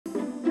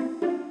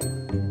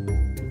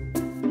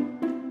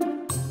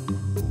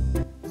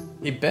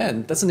Hey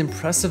Ben, that's an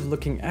impressive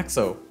looking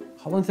Axo.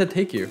 How long did it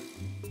take you?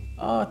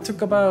 It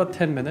took about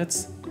 10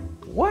 minutes.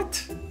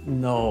 What?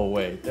 No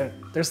way,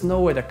 there's no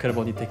way that could have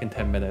only taken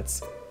 10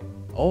 minutes.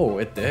 Oh,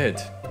 it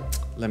did.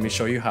 Let me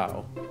show you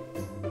how.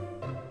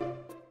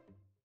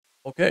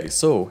 Okay,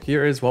 so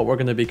here is what we're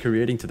going to be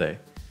creating today.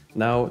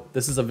 Now,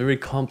 this is a very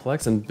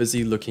complex and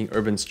busy looking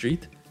urban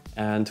street,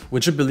 and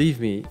would you believe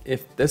me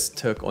if this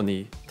took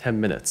only 10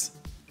 minutes?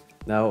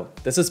 Now,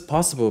 this is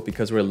possible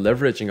because we're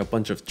leveraging a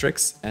bunch of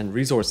tricks and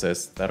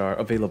resources that are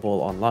available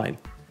online.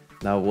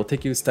 Now, we'll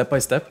take you step by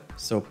step,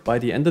 so by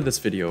the end of this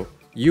video,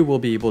 you will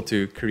be able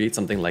to create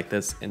something like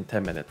this in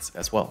 10 minutes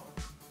as well.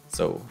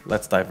 So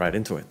let's dive right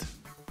into it.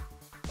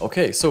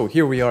 Okay, so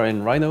here we are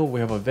in Rhino. We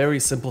have a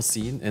very simple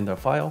scene in the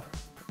file.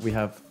 We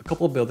have a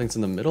couple of buildings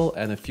in the middle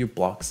and a few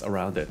blocks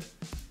around it.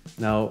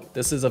 Now,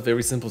 this is a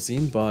very simple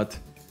scene, but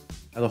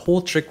the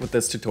whole trick with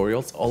this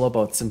tutorial is all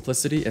about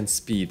simplicity and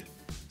speed.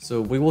 So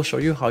we will show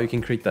you how you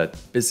can create that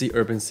busy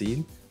urban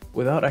scene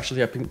without actually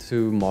having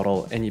to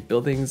model any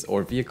buildings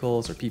or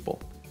vehicles or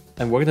people.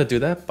 And we're going to do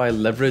that by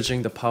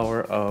leveraging the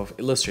power of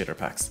Illustrator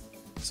packs.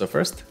 So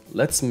first,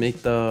 let's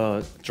make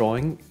the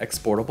drawing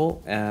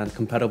exportable and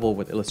compatible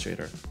with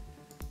Illustrator.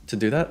 To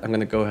do that, I'm going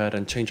to go ahead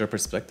and change our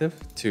perspective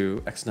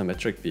to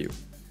isometric view.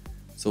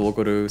 So we'll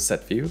go to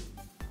set view,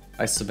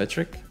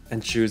 isometric,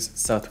 and choose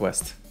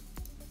southwest.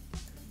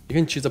 You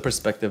can choose a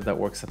perspective that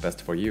works the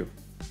best for you.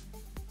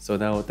 So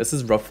now this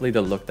is roughly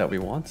the look that we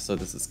want, so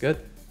this is good.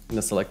 I'm going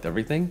to select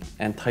everything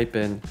and type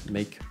in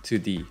make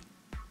 2D.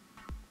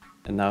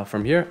 And now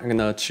from here, I'm going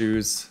to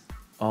choose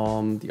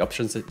the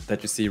options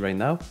that you see right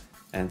now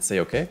and say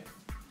OK.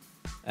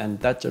 And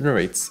that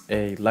generates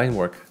a line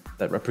work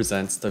that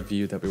represents the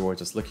view that we were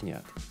just looking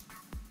at.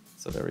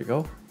 So there we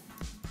go.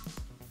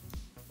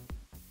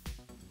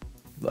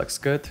 Looks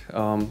good.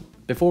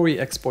 Before we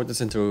export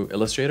this into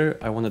Illustrator,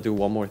 I want to do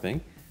one more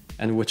thing,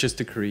 and which is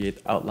to create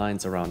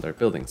outlines around our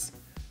buildings.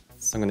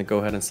 So I'm going to go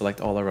ahead and select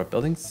all of our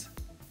buildings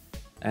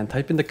and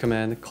type in the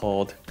command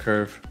called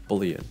curve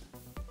boolean.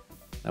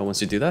 Now once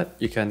you do that,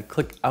 you can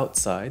click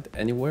outside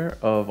anywhere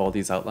of all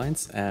these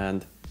outlines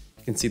and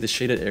you can see the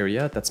shaded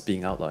area that's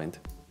being outlined.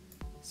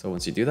 So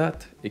once you do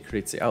that, it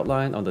creates the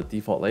outline on the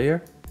default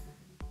layer.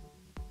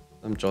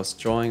 I'm just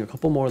drawing a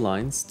couple more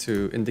lines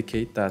to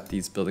indicate that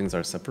these buildings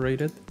are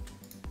separated.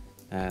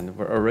 And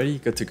we're already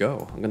good to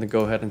go. I'm going to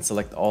go ahead and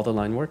select all the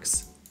line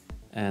works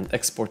and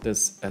export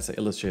this as an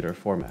Illustrator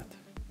format.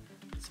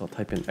 So I'll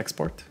type in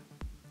export,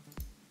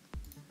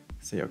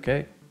 say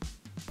OK.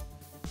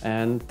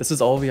 And this is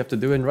all we have to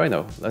do in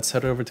Rhino. Let's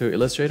head over to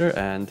Illustrator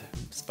and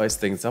spice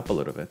things up a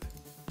little bit.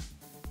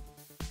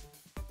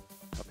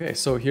 Okay,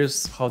 so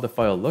here's how the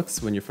file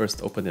looks when you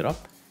first open it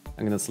up.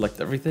 I'm going to select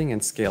everything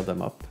and scale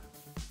them up.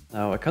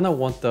 Now I kind of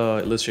want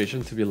the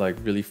illustration to be like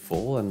really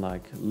full and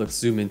like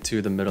zoom into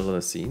the middle of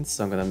the scene.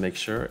 So I'm going to make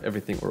sure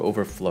everything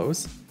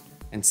overflows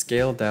and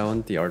scale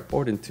down the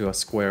artboard into a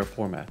square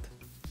format.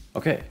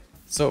 Okay,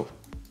 so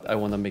I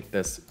want to make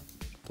this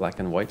black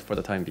and white for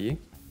the time being.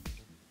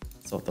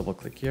 So I'll double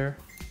click here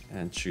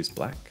and choose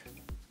black.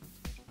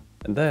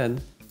 And then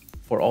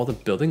for all the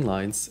building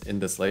lines in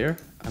this layer,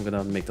 I'm going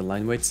to make the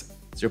line weights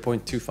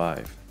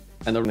 0.25.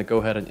 And I'm going to go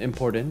ahead and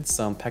import in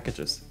some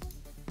packages.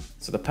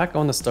 So the pack I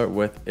want to start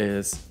with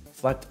is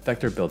flat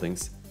vector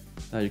buildings.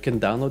 Now you can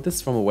download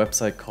this from a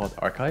website called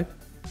Arch Hive.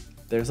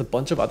 There's a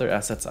bunch of other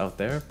assets out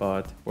there,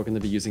 but we're going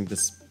to be using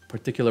this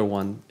particular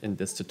one in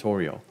this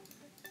tutorial.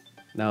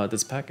 Now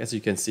this pack, as you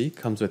can see,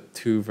 comes with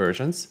two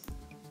versions.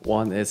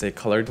 One is a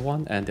colored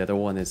one and the other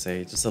one is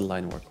just a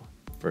line work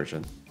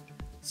version.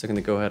 So I'm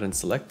going to go ahead and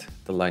select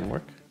the line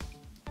work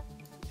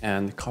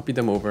and copy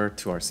them over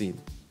to our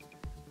scene.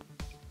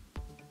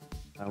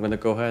 I'm going to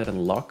go ahead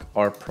and lock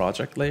our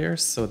project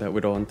layers so that we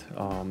don't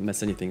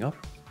mess anything up,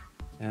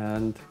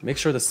 and make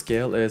sure the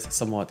scale is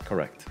somewhat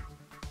correct.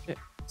 Okay.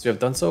 So we have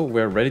done so,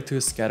 we're ready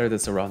to scatter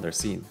this around our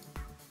scene.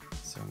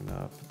 So I'm going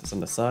to put this on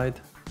the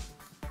side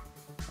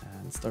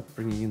and start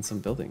bringing in some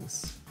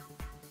buildings.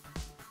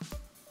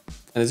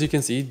 And as you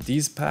can see,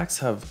 these packs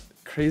have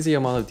crazy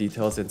amount of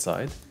details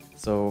inside.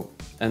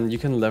 And you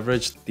can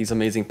leverage these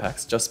amazing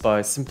packs just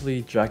by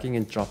simply dragging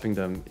and dropping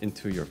them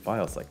into your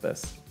files like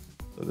this.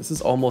 So this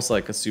is almost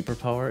like a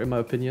superpower in my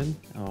opinion.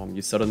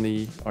 You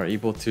suddenly are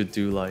able to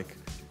do like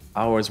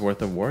hours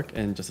worth of work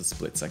in just a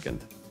split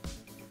second.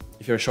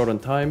 If you're short on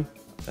time,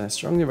 then I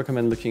strongly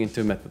recommend looking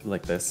into a method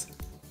like this.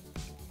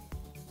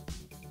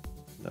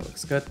 That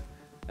looks good.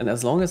 And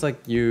as long as like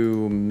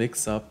you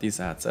mix up these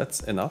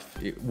assets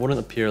enough, it wouldn't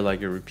appear like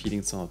you're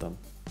repeating some of them.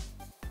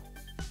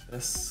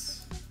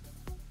 This,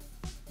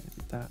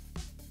 maybe that.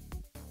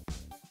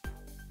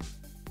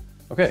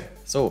 Okay,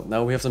 so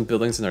now we have some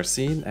buildings in our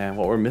scene, and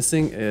what we're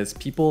missing is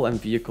people and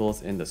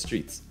vehicles in the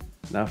streets.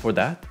 Now for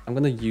that, I'm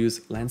going to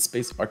use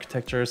Landspace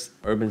Architecture's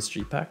Urban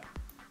Street Pack.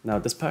 Now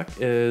this pack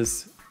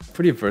is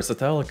pretty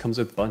versatile. It comes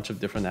with a bunch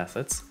of different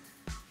assets.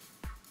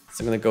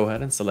 So I'm going to go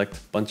ahead and select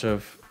a bunch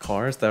of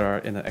cars that are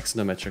in an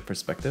isometric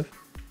perspective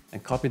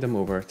and copy them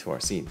over to our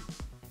scene.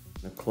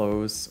 I'm going to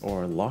close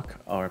or lock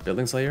our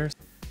buildings layers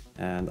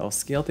And I'll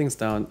scale things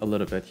down a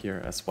little bit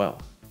here as well.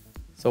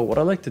 So what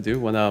I like to do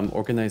when I'm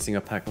organizing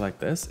a pack like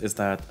this is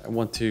that I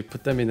want to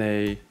put them in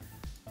a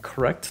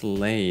correct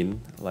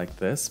lane like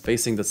this,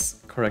 facing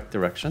this correct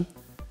direction,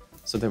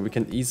 so that we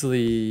can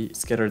easily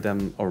scatter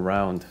them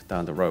around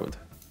down the road.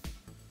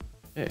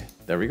 Okay,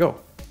 there we go.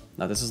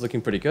 Now this is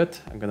looking pretty good.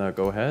 I'm gonna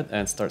go ahead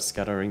and start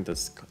scattering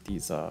these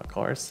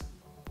cars.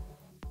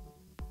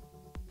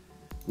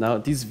 Now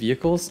these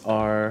vehicles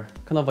are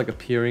kind of like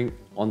appearing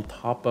on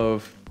top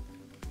of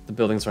the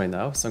buildings right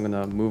now, so I'm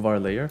gonna move our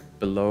layer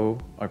below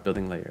our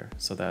building layer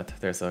so that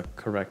there's a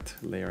correct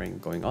layering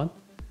going on.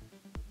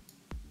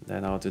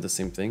 Then I'll do the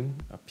same thing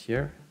up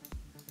here.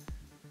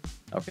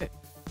 Okay,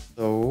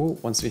 so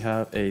once we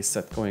have a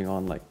set going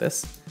on like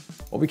this,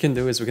 what we can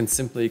do is we can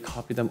simply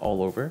copy them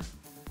all over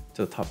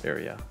to the top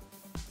area.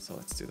 So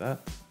let's do that.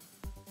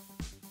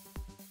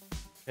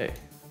 Okay,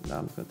 now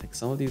I'm gonna take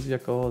some of these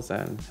vehicles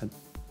and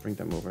bring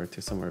them over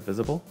to somewhere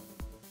visible.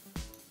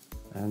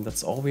 And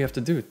that's all we have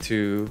to do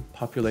to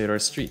populate our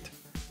street.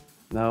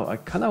 Now I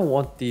kind of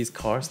want these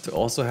cars to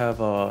also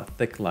have a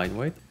thick line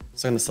weight.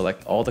 So I'm gonna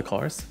select all the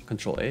cars,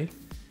 Control A,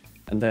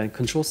 and then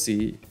Control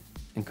C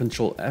and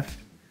Control F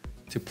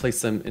to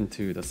place them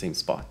into the same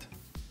spot.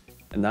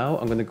 And now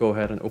I'm gonna go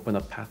ahead and open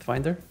up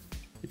Pathfinder.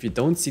 If you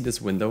don't see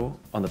this window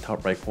on the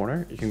top right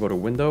corner, you can go to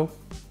Window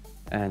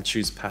and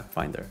choose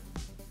Pathfinder.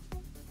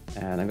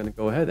 And I'm gonna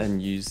go ahead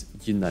and use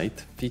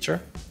Unite feature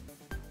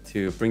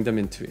to bring them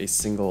into a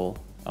single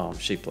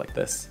shape like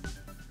this.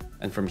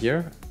 And from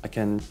here, I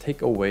can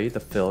take away the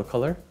fill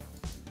color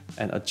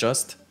and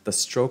adjust the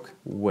stroke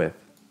width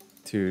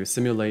to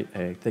simulate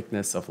a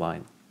thickness of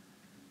line.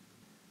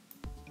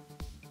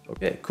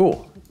 Okay,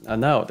 cool.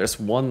 And now there's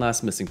one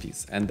last missing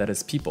piece, and that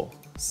is people.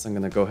 So I'm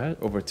gonna go ahead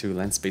over to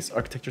Landspace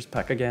Architectures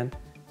pack again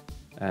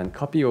and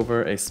copy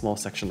over a small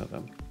section of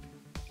them.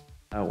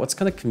 Now, what's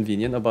kind of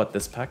convenient about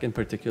this pack in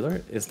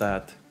particular is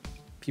that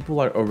people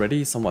are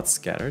already somewhat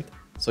scattered,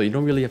 so you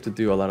don't really have to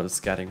do a lot of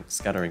the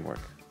scattering work.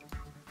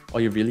 All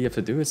you really have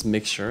to do is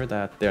make sure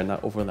that they're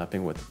not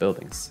overlapping with the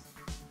buildings.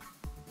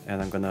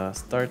 And I'm gonna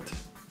start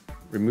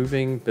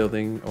removing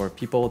building or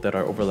people that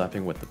are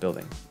overlapping with the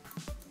building.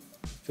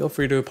 Feel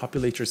free to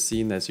populate your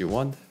scene as you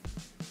want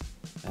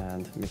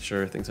and make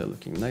sure things are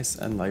looking nice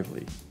and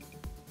lively.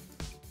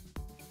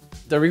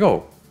 There we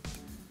go.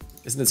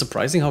 Isn't it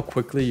surprising how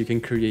quickly you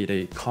can create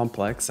a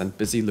complex and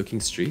busy looking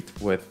street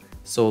with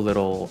so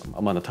little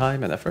amount of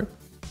time and effort?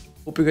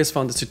 Hope you guys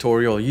found this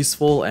tutorial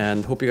useful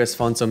and hope you guys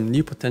found some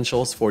new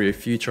potentials for your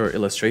future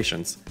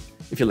illustrations.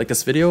 If you like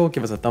this video,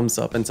 give us a thumbs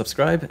up and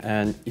subscribe,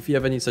 and if you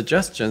have any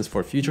suggestions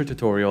for future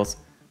tutorials,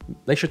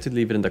 make sure to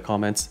leave it in the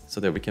comments so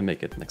that we can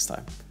make it next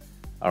time.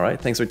 Alright,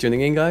 thanks for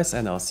tuning in guys,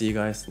 and I'll see you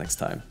guys next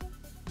time.